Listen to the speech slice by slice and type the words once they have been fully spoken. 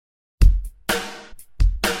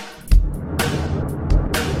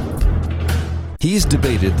He's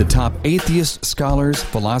debated the top atheist scholars,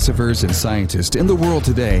 philosophers, and scientists in the world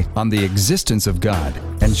today on the existence of God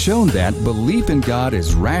and shown that belief in God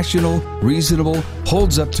is rational, reasonable,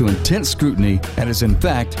 holds up to intense scrutiny, and is in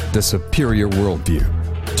fact the superior worldview.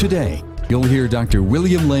 Today, you'll hear Dr.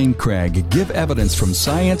 William Lane Craig give evidence from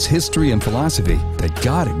science, history, and philosophy that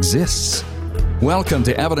God exists. Welcome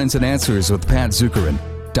to Evidence and Answers with Pat Zukeran.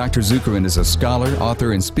 Dr. Zukeran is a scholar,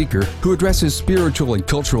 author, and speaker who addresses spiritual and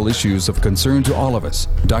cultural issues of concern to all of us.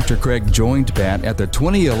 Dr. Craig joined Pat at the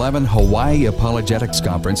 2011 Hawaii Apologetics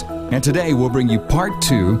Conference, and today we'll bring you part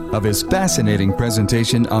 2 of his fascinating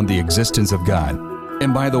presentation on the existence of God.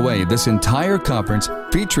 And by the way, this entire conference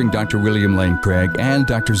featuring Dr. William Lane Craig and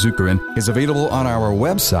Dr. Zukeran is available on our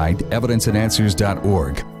website,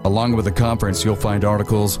 evidenceandanswers.org. Along with the conference, you'll find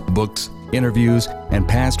articles, books, interviews, and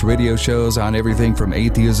past radio shows on everything from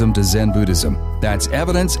atheism to Zen Buddhism. That's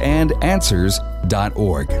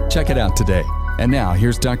evidenceandanswers.org. Check it out today. And now,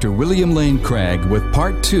 here's Dr. William Lane Craig with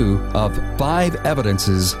part 2 of 5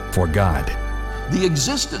 Evidences for God. The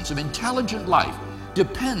existence of intelligent life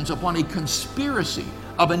depends upon a conspiracy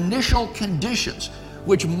of initial conditions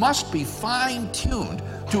which must be fine-tuned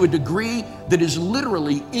to a degree that is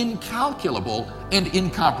literally incalculable and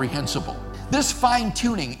incomprehensible. This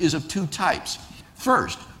fine-tuning is of 2 types.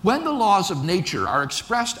 First, when the laws of nature are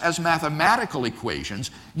expressed as mathematical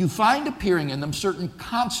equations, you find appearing in them certain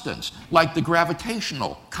constants, like the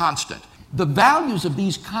gravitational constant. The values of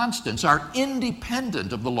these constants are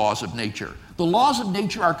independent of the laws of nature. The laws of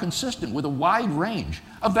nature are consistent with a wide range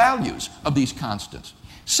of values of these constants.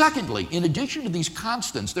 Secondly, in addition to these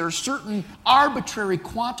constants, there are certain arbitrary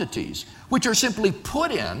quantities which are simply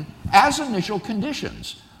put in as initial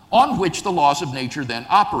conditions on which the laws of nature then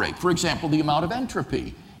operate. For example, the amount of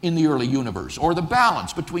entropy in the early universe, or the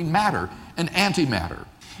balance between matter and antimatter.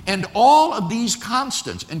 And all of these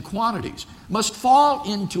constants and quantities must fall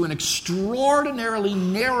into an extraordinarily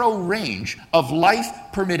narrow range of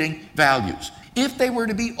life-permitting values. If they were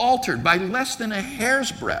to be altered by less than a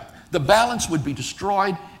hair's breadth, the balance would be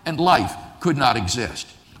destroyed and life could not exist.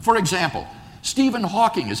 For example, Stephen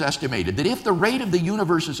Hawking has estimated that if the rate of the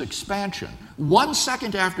universe's expansion 1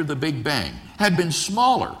 second after the Big Bang had been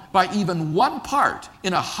smaller by even 1 part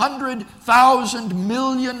in 100,000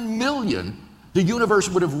 million, the universe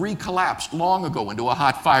would have recollapsed long ago into a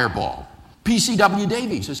hot fireball. P.C.W.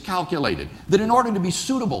 Davies has calculated that in order to be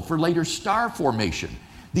suitable for later star formation,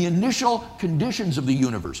 the initial conditions of the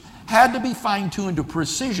universe had to be fine-tuned to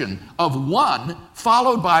precision of 1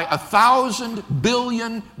 followed by 1,000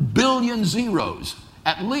 billion zeros,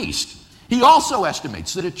 at least. He also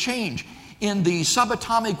estimates that a change in the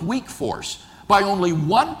subatomic weak force by only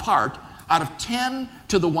 1 part out of 10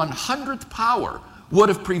 to the 100th power would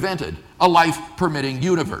have prevented a life-permitting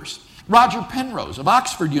universe. Roger Penrose of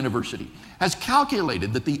Oxford University has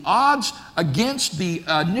calculated that the odds against the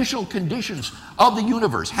initial conditions of the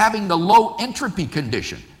universe having the low entropy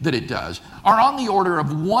condition that it does are on the order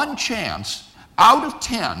of 1 chance out of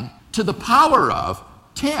 10 to the power of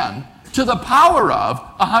 10 to the power of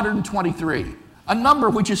 123, a number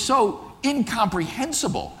which is so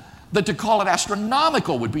incomprehensible that to call it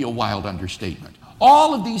astronomical would be a wild understatement.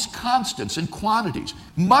 All of these constants and quantities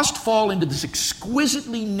must fall into this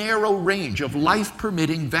exquisitely narrow range of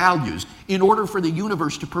life-permitting values in order for the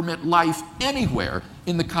universe to permit life anywhere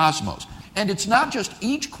in the cosmos. And it's not just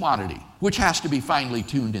each quantity which has to be finely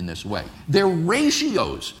tuned in this way. Their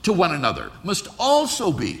ratios to one another must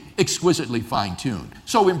also be exquisitely fine-tuned.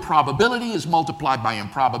 So improbability is multiplied by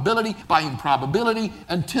improbability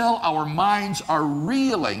until our minds are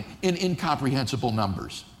reeling in incomprehensible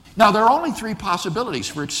numbers. Now, there are only 3 possibilities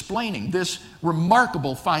for explaining this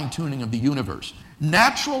remarkable fine-tuning of the universe: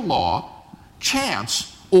 natural law,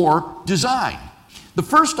 chance, or design. The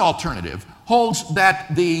first alternative holds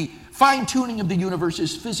that the fine-tuning of the universe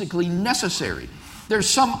is physically necessary. There's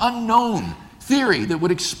some unknown theory that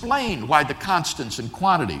would explain why the constants and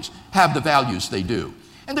quantities have the values they do.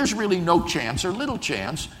 And there's really no chance or little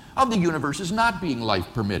chance of the universe's not being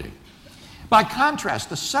life-permitting. By contrast,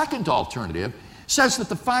 the second alternative says that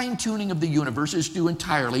the fine-tuning of the universe is due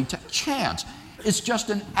entirely to chance. It's just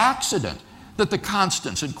an accident that the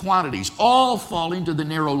constants and quantities all fall into the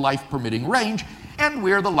narrow life-permitting range, and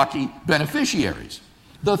we're the lucky beneficiaries.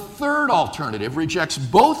 The third alternative rejects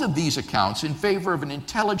both of these accounts in favor of an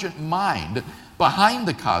intelligent mind behind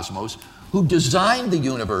the cosmos who designed the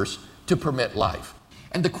universe to permit life.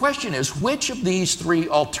 And the question is, which of these 3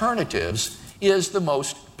 alternatives is the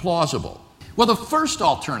most plausible? Well, the first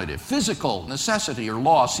alternative, physical necessity or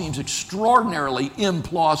law, seems extraordinarily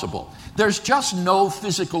implausible. There's just no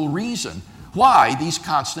physical reason why these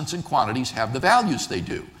constants and quantities have the values they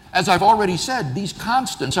do. As I've already said, these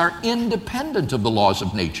constants are independent of the laws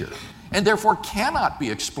of nature and therefore cannot be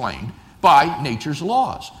explained by nature's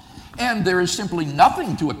laws. And there is simply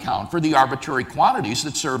nothing to account for the arbitrary quantities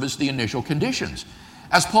that serve as the initial conditions.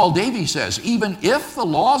 As Paul Davies says, even if the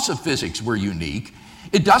laws of physics were unique,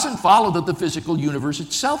 it doesn't follow that the physical universe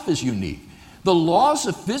itself is unique. The laws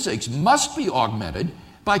of physics must be augmented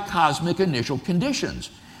by cosmic initial conditions.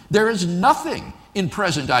 There is nothing in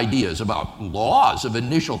present ideas about laws of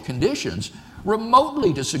initial conditions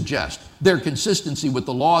remotely to suggest their consistency with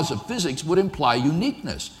the laws of physics would imply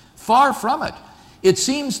uniqueness. Far from it. It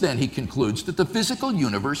seems then, he concludes, that the physical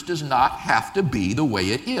universe does not have to be the way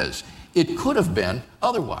it is. It could have been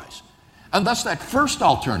otherwise. And thus that first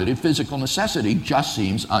alternative, physical necessity, just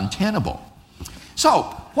seems untenable. So,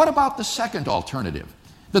 what about the second alternative?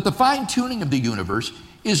 That the fine-tuning of the universe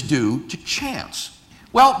is due to chance.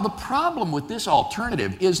 Well, the problem with this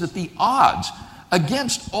alternative is that the odds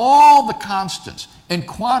against all the constants and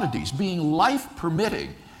quantities being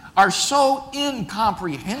life-permitting are so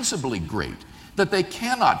incomprehensibly great that they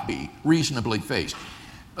cannot be reasonably faced.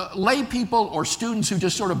 Lay people or students who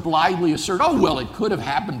just sort of blithely assert, oh, well, it could have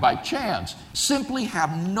happened by chance, simply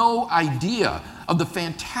have no idea of the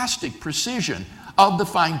fantastic precision of the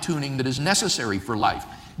fine-tuning that is necessary for life.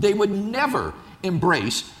 They would never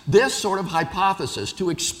embrace this sort of hypothesis to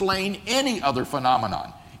explain any other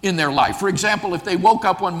phenomenon in their life. For example, if they woke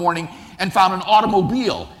up one morning and found an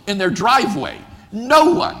automobile in their driveway,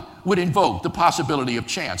 no one would invoke the possibility of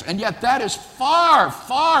chance. And yet that is far,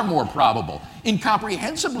 far more probable,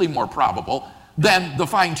 incomprehensibly more probable than the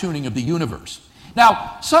fine-tuning of the universe.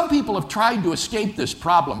 Now, some people have tried to escape this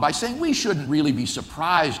problem by saying we shouldn't really be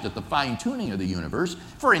surprised at the fine-tuning of the universe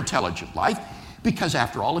for intelligent life, because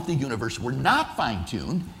after all, if the universe were not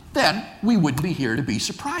fine-tuned, then we wouldn't be here to be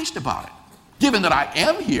surprised about it. Given that I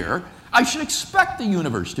am here, I should expect the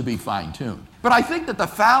universe to be fine-tuned. But I think that the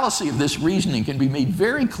fallacy of this reasoning can be made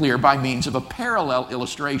very clear by means of a parallel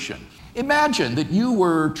illustration. Imagine that you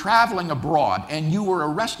were traveling abroad and you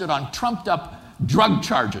were arrested on trumped-up drug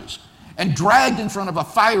charges and dragged in front of a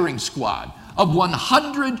firing squad of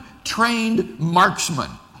 100 trained marksmen,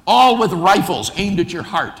 all with rifles aimed at your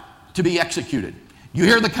heart, to be executed. You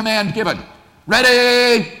hear the command given,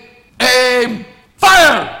 ready, aim,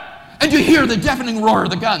 fire! And you hear the deafening roar of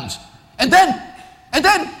the guns. And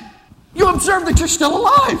then you observe that you're still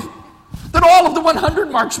alive, that all of the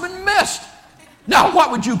 100 marksmen missed. Now,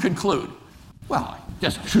 what would you conclude? Well, I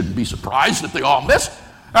guess I shouldn't be surprised that they all missed.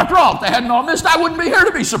 After all, if they hadn't all missed, I wouldn't be here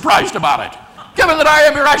to be surprised about it. Given that I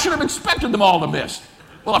am here, I should have expected them all to miss.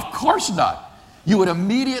 Well, of course not. You would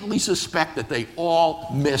immediately suspect that they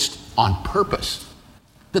all missed on purpose,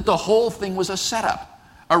 that the whole thing was a setup,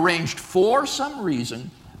 arranged for some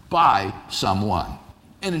reason by someone.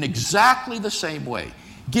 And in exactly the same way,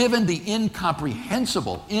 given the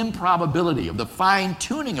incomprehensible improbability of the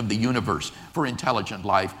fine-tuning of the universe for intelligent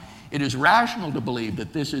life, it is rational to believe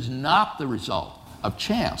that this is not the result of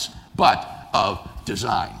chance, but of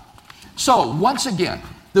design. So, once again,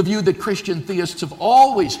 the view that Christian theists have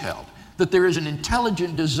always held, that there is an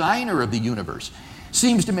intelligent designer of the universe,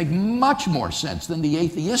 seems to make much more sense than the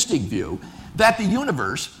atheistic view that the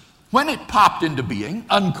universe, when it popped into being,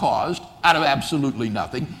 uncaused, out of absolutely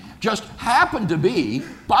nothing, just happened to be,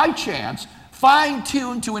 by chance,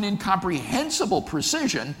 fine-tuned to an incomprehensible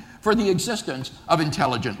precision for the existence of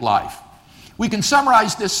intelligent life. We can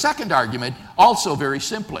summarize this second argument also very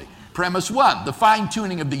simply. Premise one, the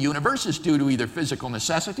fine-tuning of the universe is due to either physical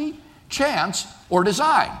necessity, chance, or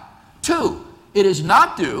design. Two, it is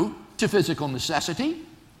not due to physical necessity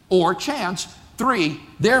or chance. Three,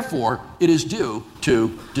 therefore, it is due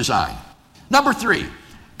to design. Number three,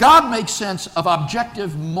 God makes sense of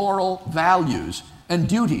objective moral values and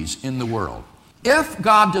duties in the world. If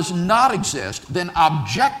God does not exist, then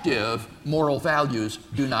objective moral values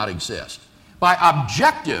do not exist. By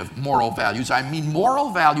objective moral values, I mean moral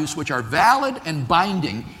values which are valid and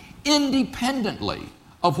binding independently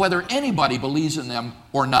of whether anybody believes in them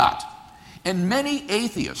or not. And many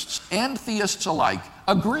atheists and theists alike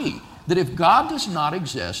agree that if God does not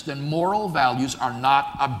exist, then moral values are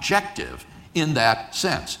not objective in that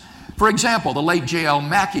sense. For example, the late J.L.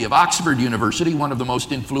 Mackie of Oxford University, one of the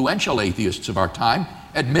most influential atheists of our time,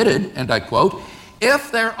 admitted, and I quote,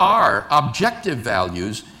 "If there are objective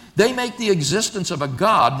values, they make the existence of a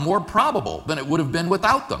God more probable than it would have been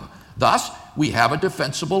without them. Thus, we have a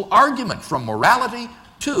defensible argument from morality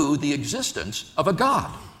to the existence of a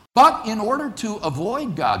God." But in order to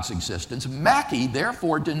avoid God's existence, Mackie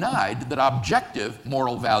therefore denied that objective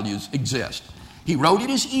moral values exist. He wrote, "It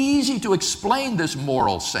is easy to explain this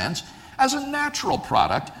moral sense as a natural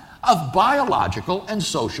product of biological and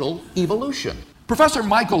social evolution. Professor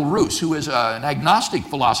Michael Ruse, who is an agnostic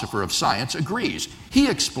philosopher of science, agrees. He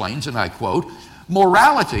explains, and I quote,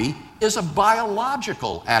 "Morality is a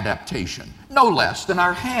biological adaptation, no less than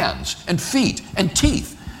our hands and feet and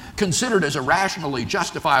teeth. Considered as a rationally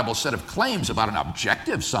justifiable set of claims about an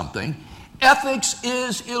objective something, ethics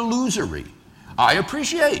is illusory. I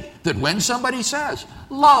appreciate that when somebody says,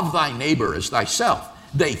 'Love thy neighbor as thyself,'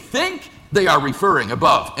 they think they are referring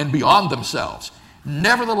above and beyond themselves.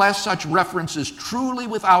 Nevertheless, such reference is truly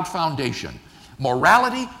without foundation.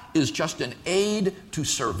 Morality is just an aid to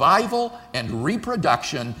survival and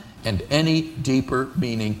reproduction, and any deeper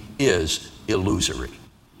meaning is illusory."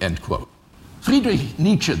 End quote. Friedrich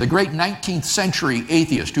Nietzsche, the great 19th century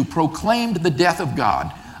atheist who proclaimed the death of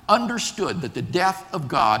God, understood that the death of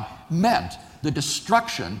God meant the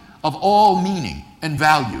destruction of all meaning and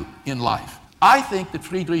value in life. I think that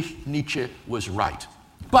Friedrich Nietzsche was right.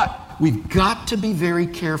 But we've got to be very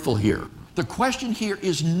careful here. The question here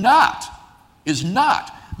is not,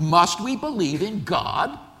 must we believe in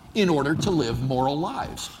God in order to live moral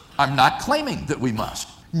lives? I'm not claiming that we must.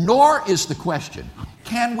 Nor is the question,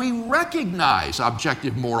 can we recognize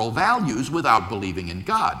objective moral values without believing in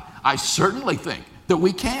God? I certainly think that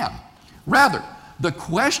we can. Rather, the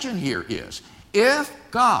question here is, if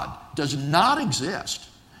God does not exist,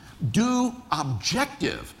 do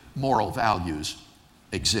objective moral values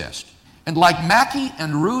exist? And like Mackey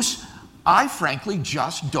and Ruse, I frankly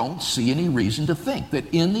just don't see any reason to think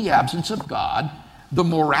that in the absence of God, the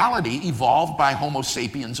morality evolved by Homo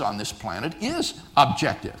sapiens on this planet is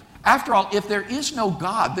objective. After all, if there is no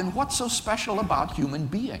God, then what's so special about human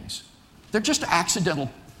beings? They're just accidental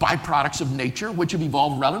byproducts of nature, which have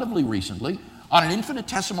evolved relatively recently on an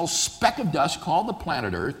infinitesimal speck of dust called the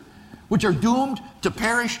planet Earth, which are doomed to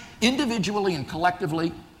perish individually and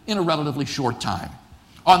collectively in a relatively short time.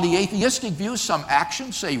 On the atheistic view, some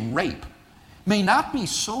actions, say rape, may not be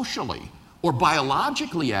socially or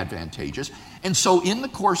biologically advantageous, and so in the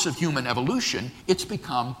course of human evolution, it's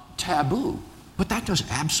become taboo. But that does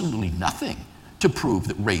absolutely nothing to prove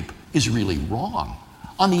that rape is really wrong.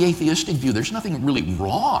 On the atheistic view, there's nothing really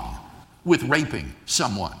wrong with raping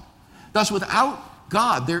someone. Thus, without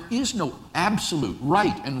God, there is no absolute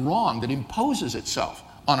right and wrong that imposes itself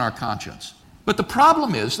on our conscience. But the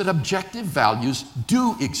problem is that objective values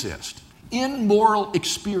do exist. In moral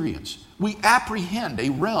experience, we apprehend a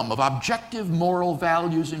realm of objective moral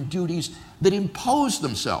values and duties that impose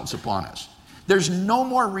themselves upon us. There's no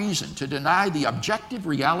more reason to deny the objective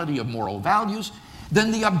reality of moral values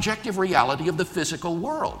than the objective reality of the physical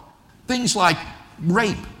world. Things like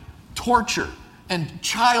rape, torture, and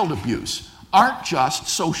child abuse aren't just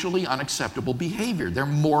socially unacceptable behavior. They're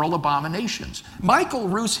moral abominations. Michael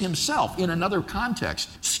Ruse himself, in another context,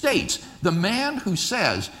 states the man who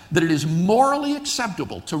says that it is morally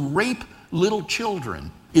acceptable to rape little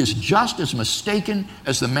children is just as mistaken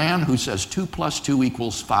as the man who says 2 +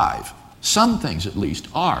 2 = 5. Some things, at least,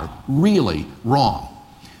 are really wrong.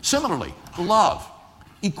 Similarly, love,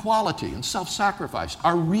 equality, and self-sacrifice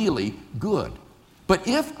are really good. But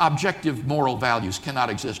if objective moral values cannot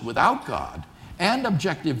exist without God, and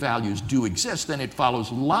objective values do exist, then it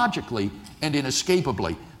follows logically and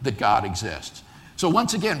inescapably that God exists. So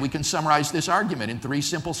once again, we can summarize this argument in 3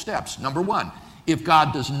 simple steps. Number 1, if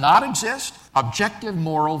God does not exist, objective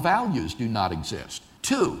moral values do not exist.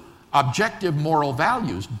 2, objective moral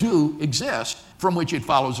values do exist, from which it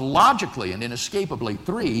follows logically and inescapably.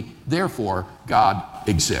 3, therefore, God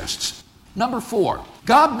exists. Number 4,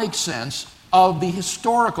 God makes sense of the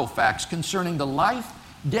historical facts concerning the life,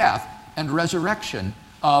 death, and resurrection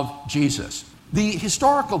of Jesus. The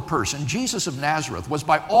historical person, Jesus of Nazareth, was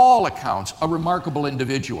by all accounts a remarkable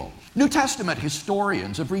individual. New Testament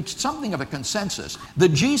historians have reached something of a consensus that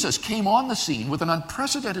Jesus came on the scene with an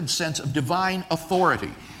unprecedented sense of divine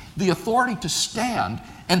authority, the authority to stand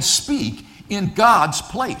and speak in God's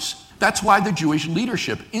place. That's why the Jewish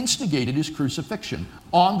leadership instigated his crucifixion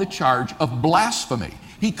on the charge of blasphemy.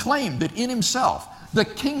 He claimed that in himself the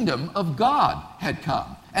kingdom of God had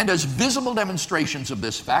come. And as visible demonstrations of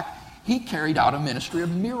this fact, he carried out a ministry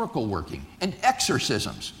of miracle working and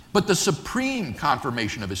exorcisms. But the supreme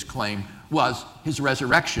confirmation of his claim was his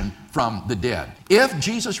resurrection from the dead. If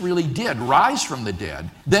Jesus really did rise from the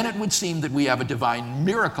dead, then it would seem that we have a divine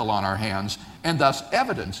miracle on our hands and thus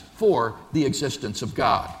evidence for the existence of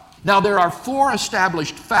God. Now, there are 4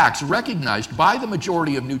 established facts recognized by the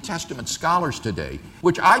majority of New Testament scholars today,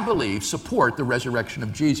 which I believe support the resurrection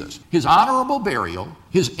of Jesus: his honorable burial,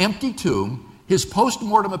 his empty tomb, his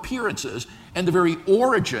post-mortem appearances, and the very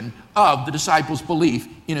origin of the disciples' belief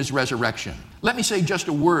in his resurrection. Let me say just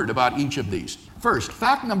a word about each of these. First,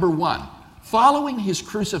 fact number one, following his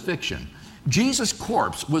crucifixion, Jesus'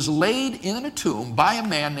 corpse was laid in a tomb by a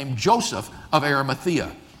man named Joseph of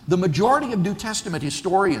Arimathea. The majority of New Testament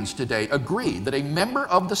historians today agree that a member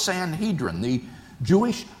of the Sanhedrin, the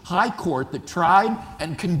Jewish high court that tried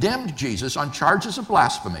and condemned Jesus on charges of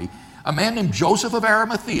blasphemy, a man named Joseph of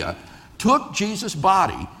Arimathea, took Jesus'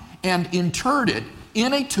 body and interred it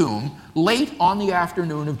in a tomb late on the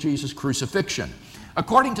afternoon of Jesus' crucifixion.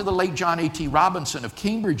 According to the late John A.T. Robinson of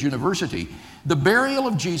Cambridge University, the burial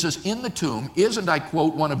of Jesus in the tomb is, and I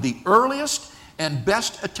quote, one of the earliest and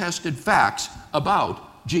best attested facts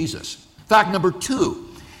about Jesus. Fact number two,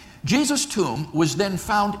 Jesus' tomb was then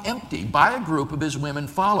found empty by a group of his women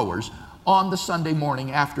followers on the Sunday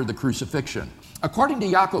morning after the crucifixion. According to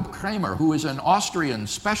Jakob Kramer, who is an Austrian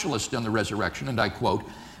specialist in the resurrection, and I quote,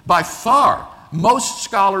 by far, most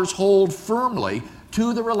scholars hold firmly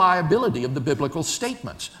to the reliability of the biblical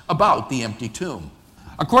statements about the empty tomb.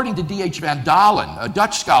 According to D.H. Van Dalen, a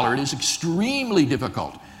Dutch scholar, it is extremely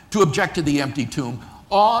difficult to object to the empty tomb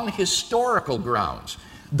on historical grounds.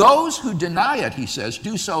 Those who deny it, he says,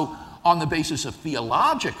 do so on the basis of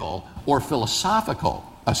theological or philosophical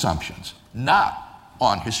assumptions, not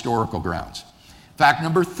on historical grounds. Fact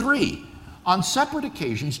number three, on separate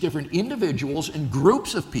occasions, different individuals and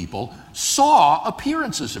groups of people saw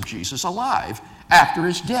appearances of Jesus alive after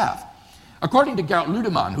his death. According to Gert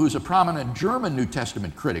Ludemann, who is a prominent German New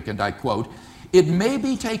Testament critic, and I quote, it may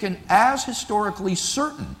be taken as historically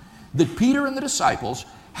certain that Peter and the disciples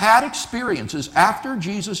had experiences after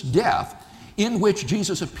Jesus' death in which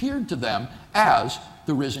Jesus appeared to them as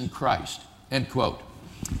the risen Christ, end quote.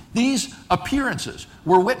 These appearances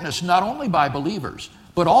were witnessed not only by believers,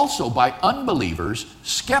 but also by unbelievers,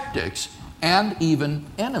 skeptics, and even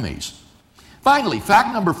enemies. Finally,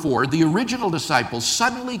 fact number four, the original disciples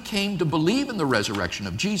suddenly came to believe in the resurrection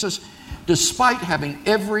of Jesus despite having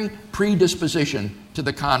every predisposition to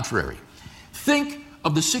the contrary. Think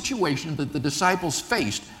of the situation that the disciples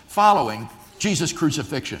faced following Jesus'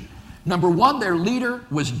 crucifixion. Number one, their leader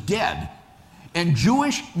was dead, and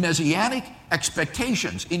Jewish messianic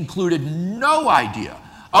expectations included no idea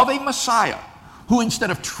of a Messiah who,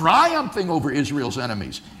 instead of triumphing over Israel's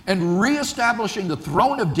enemies and reestablishing the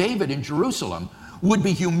throne of David in Jerusalem, would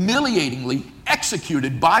be humiliatingly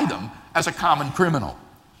executed by them as a common criminal.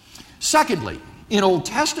 Secondly, in Old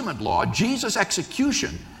Testament law, Jesus'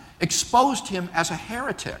 execution exposed him as a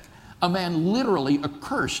heretic, a man literally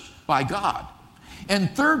accursed by God.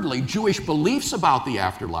 And thirdly, Jewish beliefs about the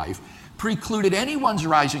afterlife precluded anyone's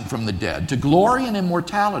rising from the dead to glory and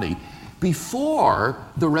immortality before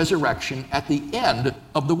the resurrection at the end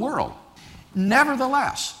of the world.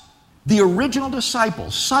 Nevertheless, the original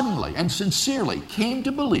disciples suddenly and sincerely came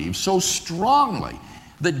to believe so strongly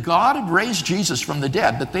that God had raised Jesus from the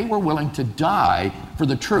dead that they were willing to die for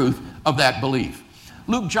the truth of that belief.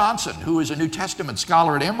 Luke Johnson, who is a New Testament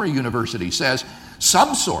scholar at Emory University, says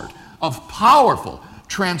some sort of powerful,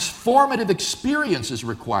 transformative experience is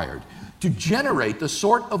required to generate the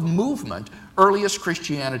sort of movement earliest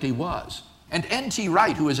Christianity was. And N.T.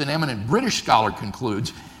 Wright, who is an eminent British scholar,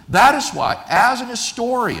 concludes, that is why, as an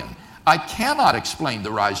historian, I cannot explain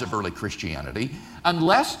the rise of early Christianity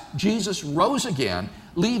unless Jesus rose again,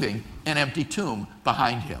 leaving an empty tomb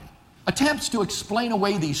behind him. Attempts to explain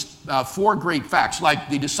away these four great facts, like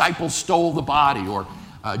the disciples stole the body or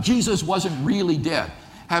Jesus wasn't really dead,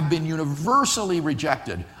 have been universally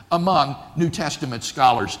rejected among New Testament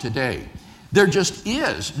scholars today. There just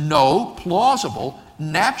is no plausible,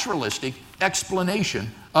 naturalistic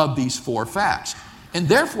explanation of these four facts. And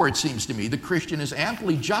therefore, it seems to me, the Christian is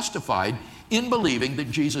amply justified in believing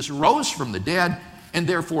that Jesus rose from the dead and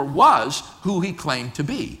therefore was who he claimed to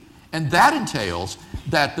be. And that entails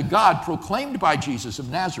that the God proclaimed by Jesus of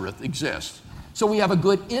Nazareth exists. So we have a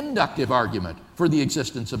good inductive argument for the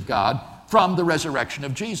existence of God from the resurrection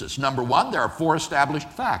of Jesus. Number one, there are four established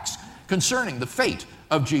facts concerning the fate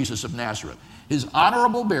of Jesus of Nazareth: his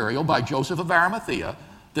honorable burial by Joseph of Arimathea,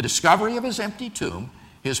 the discovery of his empty tomb,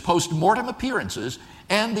 his post-mortem appearances,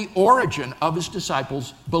 and the origin of his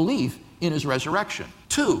disciples' belief in his resurrection.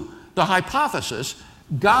 Two, the hypothesis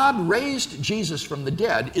God raised Jesus from the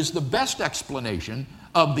dead is the best explanation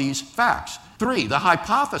of these facts. Three, the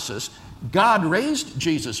hypothesis God raised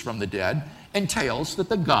Jesus from the dead entails that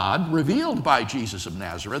the God revealed by Jesus of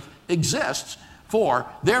Nazareth exists,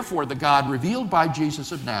 therefore the God revealed by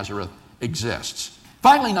Jesus of Nazareth exists.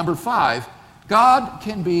 Finally, number five, God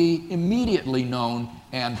can be immediately known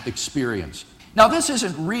and experienced. Now, this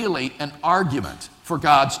isn't really an argument for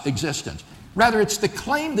God's existence. Rather, it's the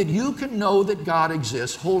claim that you can know that God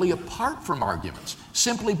exists wholly apart from arguments,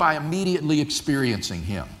 simply by immediately experiencing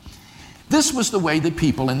Him. This was the way that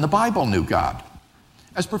people in the Bible knew God.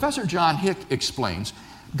 As Professor John Hick explains,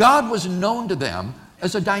 God was known to them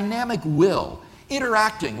as a dynamic will,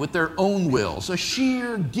 interacting with their own wills, a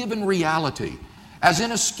sheer given reality, as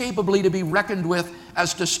inescapably to be reckoned with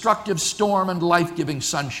as destructive storm and life-giving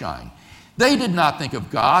sunshine. They did not think of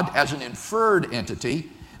God as an inferred entity,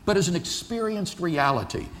 but as an experienced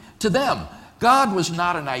reality. To them, God was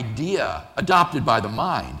not an idea adopted by the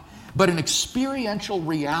mind, but an experiential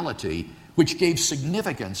reality which gave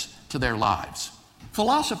significance to their lives.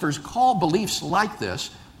 Philosophers call beliefs like this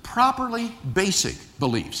properly basic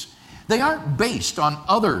beliefs. They aren't based on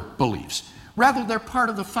other beliefs. Rather, they're part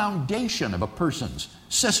of the foundation of a person's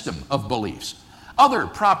system of beliefs. Other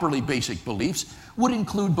properly basic beliefs would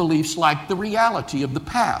include beliefs like the reality of the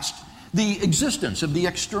past, the existence of the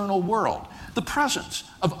external world, the presence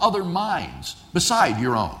of other minds beside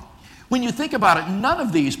your own. When you think about it, none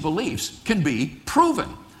of these beliefs can be proven.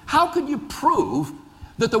 How could you prove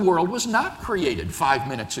that the world was not created 5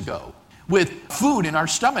 minutes ago, with food in our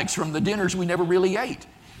stomachs from the dinners we never really ate,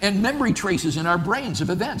 and memory traces in our brains of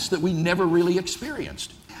events that we never really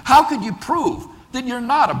experienced? How could you prove that you're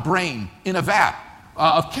not a brain in a vat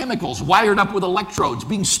of chemicals wired up with electrodes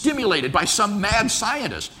being stimulated by some mad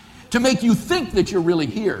scientist to make you think that you're really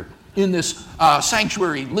here in this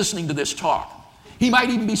sanctuary listening to this talk? He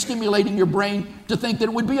might even be stimulating your brain to think that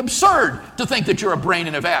it would be absurd to think that you're a brain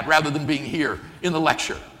in a vat rather than being here in the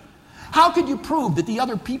lecture. How could you prove that the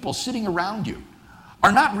other people sitting around you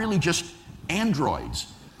are not really just androids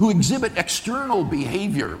who exhibit external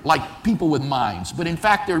behavior like people with minds, but in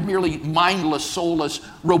fact they're merely mindless, soulless,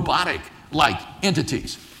 robotic-like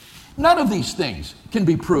entities? None of these things can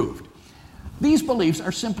be proved. These beliefs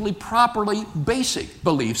are simply properly basic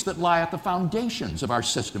beliefs that lie at the foundations of our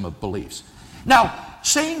system of beliefs. Now,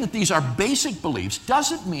 saying that these are basic beliefs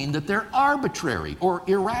doesn't mean that they're arbitrary or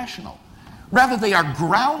irrational. Rather, they are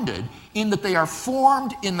grounded in that they are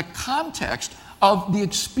formed in the context of the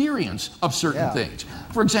experience of certain things.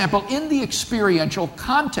 For example, in the experiential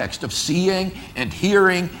context of seeing and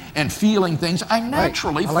hearing and feeling things, I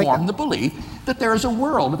naturally form the belief that there is a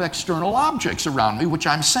world of external objects around me which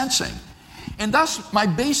I'm sensing. And thus, my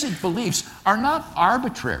basic beliefs are not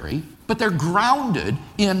arbitrary, but they're grounded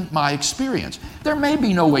in my experience. There may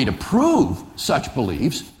be no way to prove such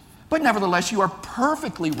beliefs, but nevertheless, you are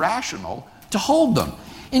perfectly rational to hold them.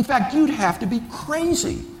 In fact, you'd have to be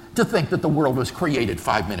crazy to think that the world was created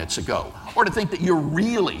 5 minutes ago, or to think that you're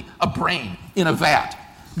really a brain in a vat.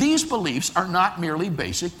 These beliefs are not merely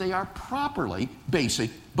basic, they are properly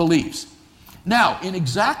basic beliefs. Now, in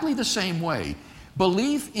exactly the same way,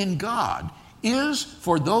 belief in God is,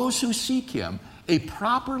 for those who seek Him, a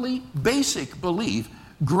properly basic belief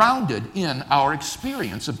grounded in our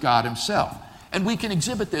experience of God Himself. And we can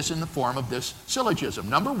exhibit this in the form of this syllogism.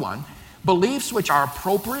 Number one, beliefs which are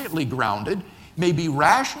appropriately grounded may be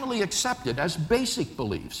rationally accepted as basic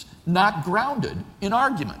beliefs, not grounded in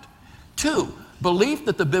argument. Two, belief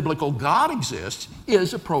that the biblical God exists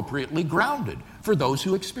is appropriately grounded for those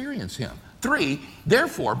who experience Him. Three,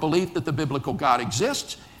 therefore, belief that the biblical God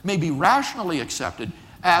exists may be rationally accepted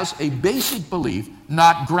as a basic belief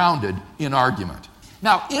not grounded in argument.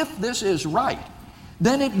 Now, if this is right,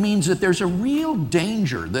 then it means that there's a real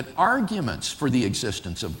danger that arguments for the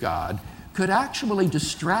existence of God could actually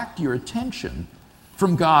distract your attention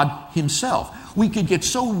from God Himself. We could get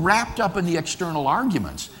so wrapped up in the external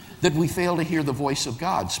arguments that we fail to hear the voice of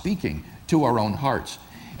God speaking to our own hearts.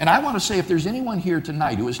 And I want to say, if there's anyone here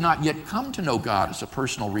tonight who has not yet come to know God as a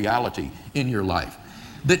personal reality in your life,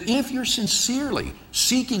 that if you're sincerely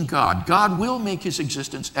seeking God, God will make His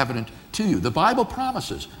existence evident to you. The Bible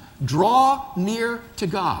promises, draw near to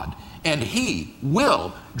God, and He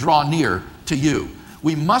will draw near to you.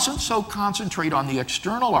 We mustn't so concentrate on the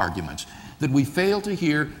external arguments that we fail to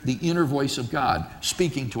hear the inner voice of God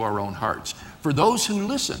speaking to our own hearts. For those who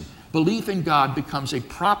listen, belief in God becomes a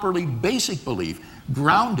properly basic belief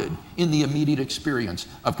grounded in the immediate experience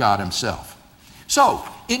of God Himself. So,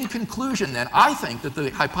 in conclusion then, I think that the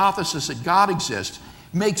hypothesis that God exists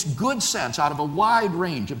makes good sense out of a wide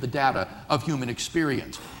range of the data of human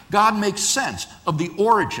experience. God makes sense of the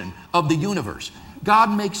origin of the universe.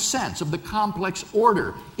 God makes sense of the complex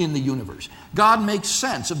order in the universe. God makes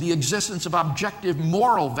sense of the existence of objective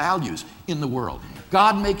moral values in the world.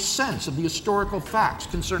 God makes sense of the historical facts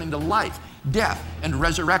concerning the life, death, and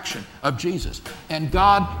resurrection of Jesus. And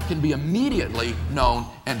God can be immediately known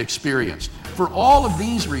and experienced. For all of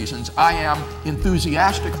these reasons, I am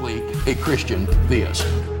enthusiastically a Christian theist.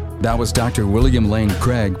 That was Dr. William Lane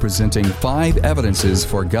Craig presenting 5 evidences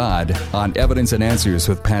for God on Evidence and Answers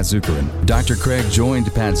with Pat Zukeran. Dr. Craig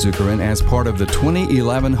joined Pat Zukeran as part of the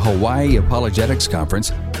 2011 Hawaii Apologetics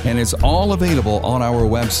Conference and is all available on our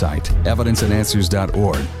website,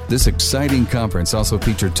 evidenceandanswers.org. This exciting conference also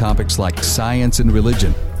featured topics like science and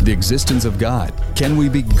religion, the existence of God, can we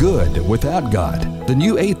be good without God, the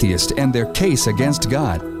new atheist and their case against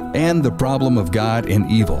God, and the problem of God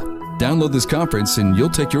and evil. Download this conference and you'll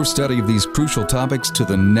take your study of these crucial topics to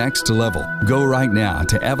the next level. Go right now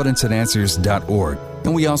to evidenceandanswers.org.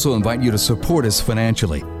 And we also invite you to support us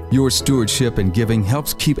financially. Your stewardship and giving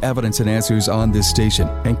helps keep Evidence and Answers on this station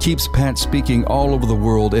and keeps Pat speaking all over the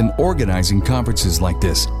world and organizing conferences like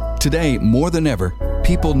this. Today, more than ever,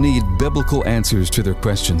 people need biblical answers to their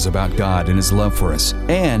questions about God and His love for us,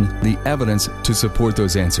 and the evidence to support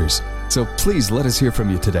those answers. So please let us hear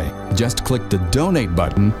from you today. Just click the donate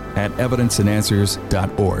button at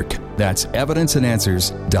evidenceandanswers.org. That's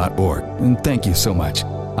evidenceandanswers.org. And thank you so much.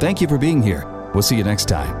 Thank you for being here. We'll see you next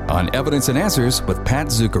time on Evidence and Answers with Pat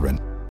Zukeran.